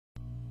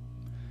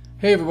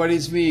Hey everybody,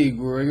 it's me,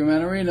 Gregory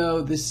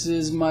Mannarino. This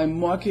is my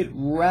market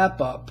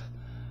wrap-up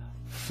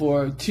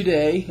for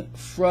today,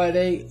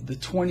 Friday, the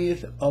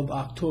 20th of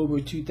October,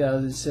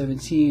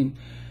 2017.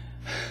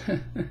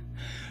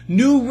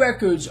 New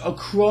records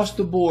across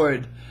the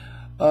board.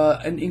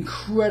 An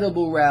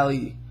incredible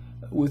rally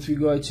with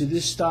regard to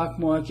this stock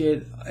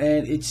market,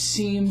 and it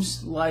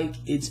seems like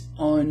it's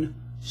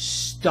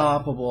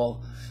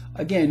unstoppable.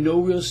 Again, no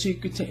real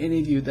secret to any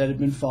of you that have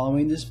been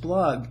following this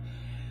blog.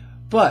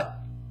 But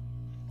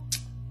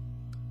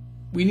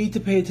we need to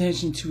pay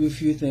attention to a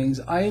few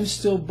things. I am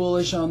still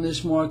bullish on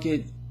this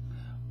market.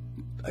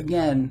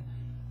 Again,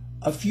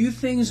 a few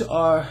things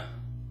are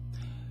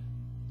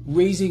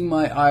raising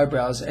my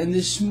eyebrows. And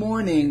this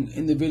morning,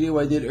 in the video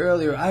I did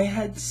earlier, I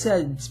had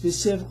said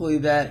specifically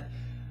that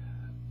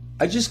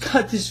I just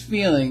got this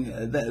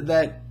feeling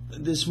that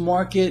this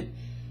market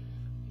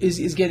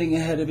is getting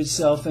ahead of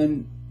itself,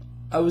 and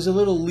I was a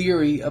little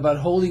leery about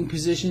holding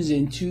positions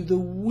into the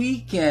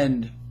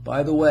weekend.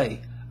 By the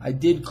way, I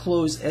did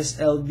close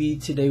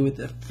SLV today with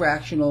a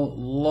fractional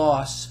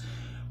loss.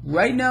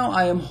 Right now,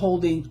 I am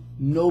holding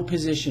no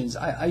positions.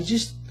 I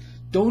just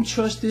don't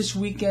trust this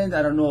weekend.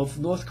 I don't know if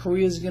North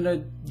Korea is going to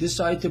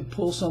decide to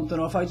pull something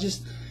off.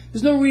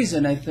 There's no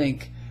reason, I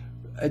think,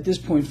 at this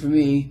point for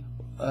me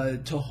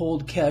to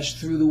hold cash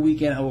through the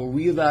weekend. I will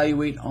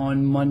reevaluate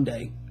on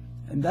Monday.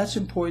 And that's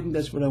important.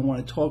 That's what I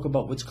want to talk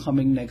about, what's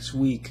coming next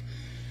week.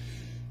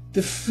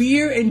 The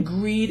Fear and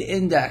Greed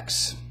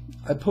Index.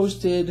 I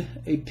posted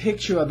a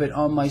picture of it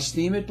on my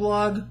Steam It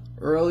blog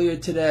earlier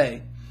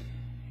today.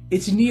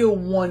 It's near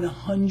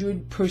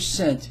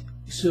 100%.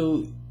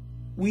 So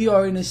we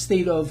are in a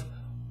state of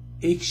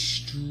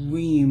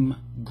extreme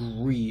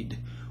greed.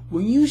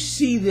 When you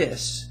see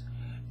this,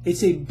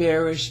 it's a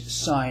bearish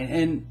sign,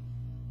 and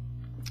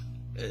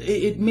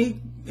it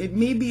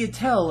may be a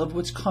tell of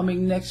what's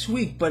coming next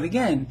week. But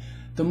again,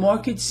 the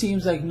market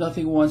seems like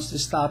nothing wants to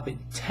stop it.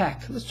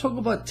 Tech. Let's talk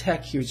about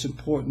tech here. It's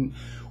important.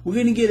 We're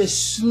going to get a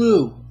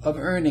slew of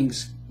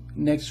earnings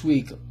next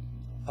week,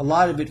 a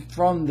lot of it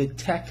from the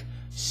tech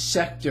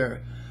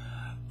sector.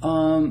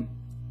 In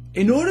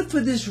order for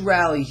this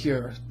rally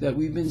here that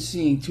we've been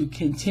seeing to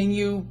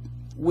continue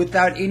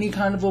without any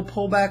kind of a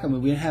pullback, I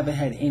mean, we haven't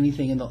had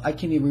anything I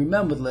can't even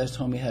remember the last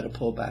time we had a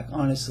pullback,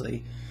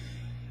 honestly.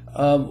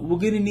 We're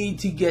going to need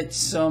to get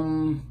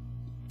some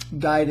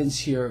guidance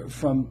here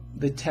from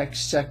the tech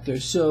sector.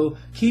 So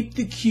keep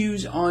the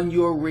cues on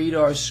your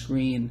radar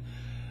screen.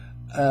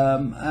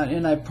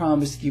 And I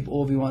promise to keep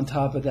all of you on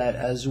top of that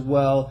as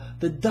well.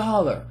 The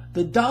dollar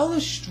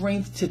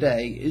strength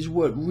today is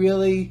what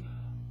really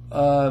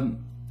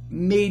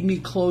made me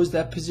close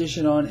that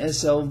position on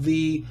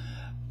SLV.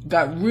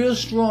 Got real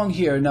strong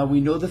here. Now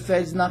we know the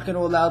Fed's not going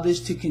to allow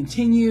this to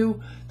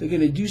continue. They're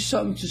going to do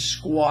something to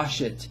squash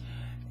it,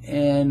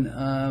 and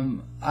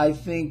I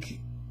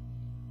think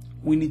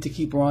we need to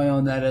keep our eye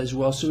on that as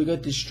well. So we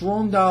got the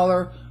strong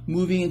dollar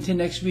moving into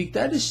next week.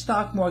 That is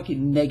stock market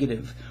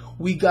negative.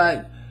 We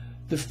got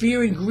the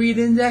Fear and Greed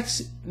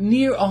Index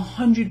near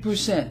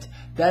 100%.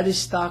 That is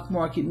stock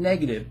market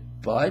negative.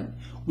 But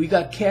we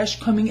got cash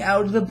coming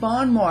out of the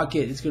bond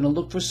market. It's going to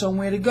look for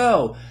somewhere to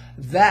go.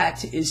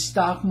 That is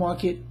stock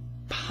market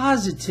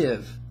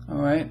positive.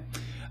 All right.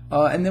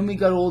 And then we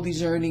got all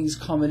these earnings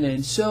coming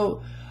in.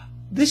 So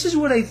this is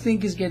what I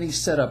think is getting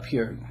set up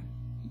here.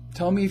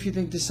 Tell me if you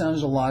think this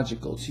sounds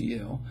illogical to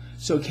you.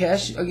 So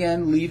cash,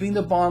 again, leaving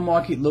the bond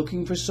market,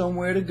 looking for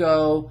somewhere to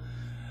go.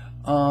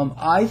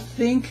 I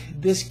think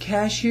this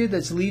cash here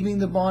that's leaving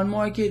the bond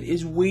market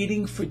is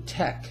waiting for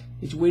tech.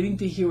 It's waiting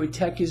to hear what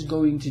tech is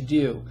going to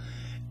do.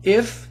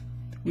 If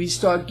we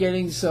start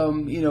getting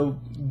some,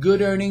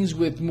 good earnings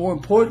with, more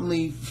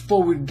importantly,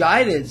 forward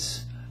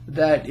guidance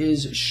that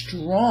is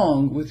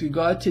strong with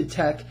regard to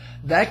tech,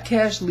 that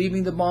cash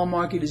leaving the bond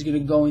market is going to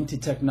go into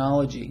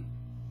technology.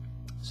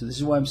 So this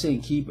is why I'm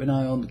saying keep an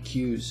eye on the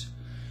cues.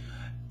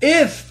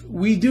 If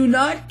we do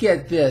not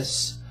get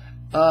this,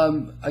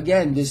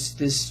 again,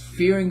 this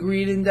Fear and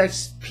Greed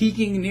Index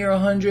peaking near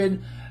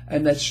 100,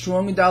 and that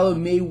strong dollar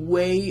may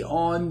weigh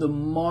on the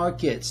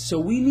markets. So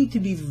we need to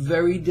be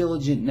very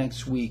diligent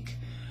next week,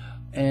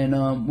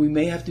 and we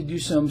may have to do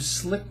some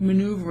slick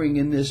maneuvering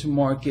in this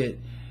market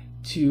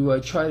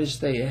to try to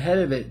stay ahead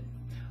of it.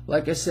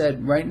 Like I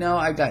said, right now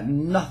I got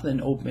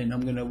nothing open.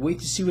 I'm going to wait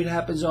to see what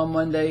happens on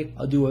Monday.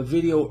 I'll do a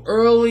video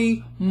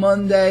early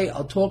Monday.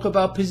 I'll talk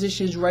about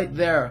positions right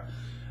there.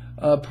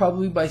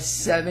 Probably by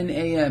 7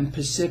 a.m.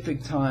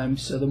 Pacific time,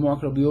 so the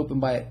market will be open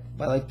by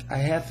like a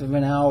half of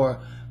an hour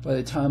by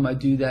the time I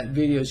do that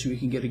video, so we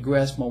can get a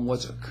grasp on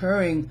what's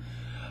occurring.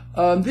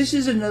 This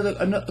is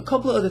a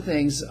couple of other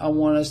things I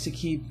want us to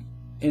keep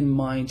in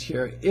mind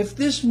here. If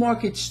this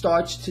market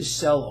starts to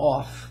sell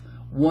off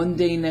one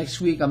day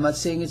next week, I'm not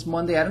saying it's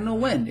Monday, I don't know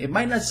when, it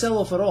might not sell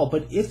off at all,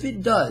 but if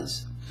it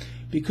does,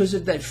 because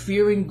of that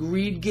fear and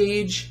greed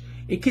gauge,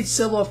 it could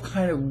sell off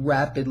kind of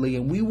rapidly,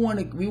 and we want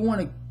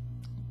to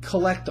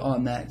collect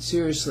on that,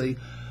 seriously.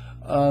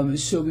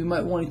 So we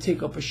might want to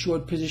take up a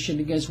short position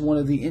against one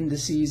of the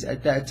indices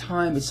at that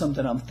time. It's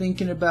something I'm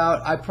thinking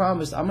about. I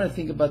promised I'm going to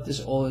think about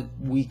this all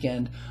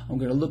weekend. I'm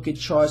going to look at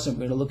charts. I'm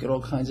going to look at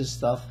all kinds of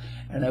stuff.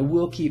 And I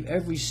will keep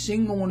every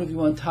single one of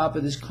you on top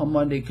of this come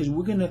Monday, because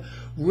we're going to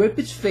rip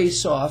its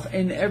face off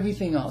and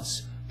everything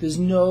else. There's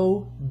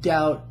no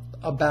doubt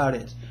about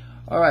it.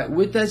 All right,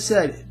 with that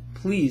said,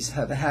 please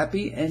have a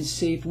happy and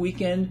safe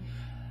weekend.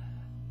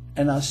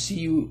 And I'll see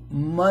you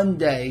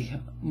Monday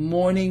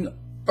morning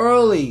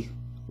early,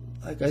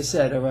 like I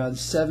said, around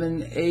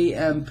 7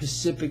 a.m.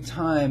 Pacific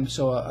time.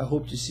 So I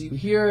hope to see you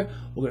here.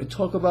 We're going to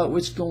talk about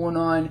what's going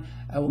on,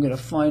 and we're going to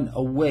find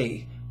a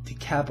way to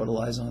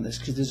capitalize on this,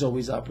 because there's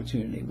always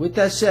opportunity. With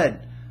that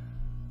said,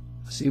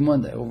 I'll see you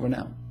Monday. Over and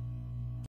out.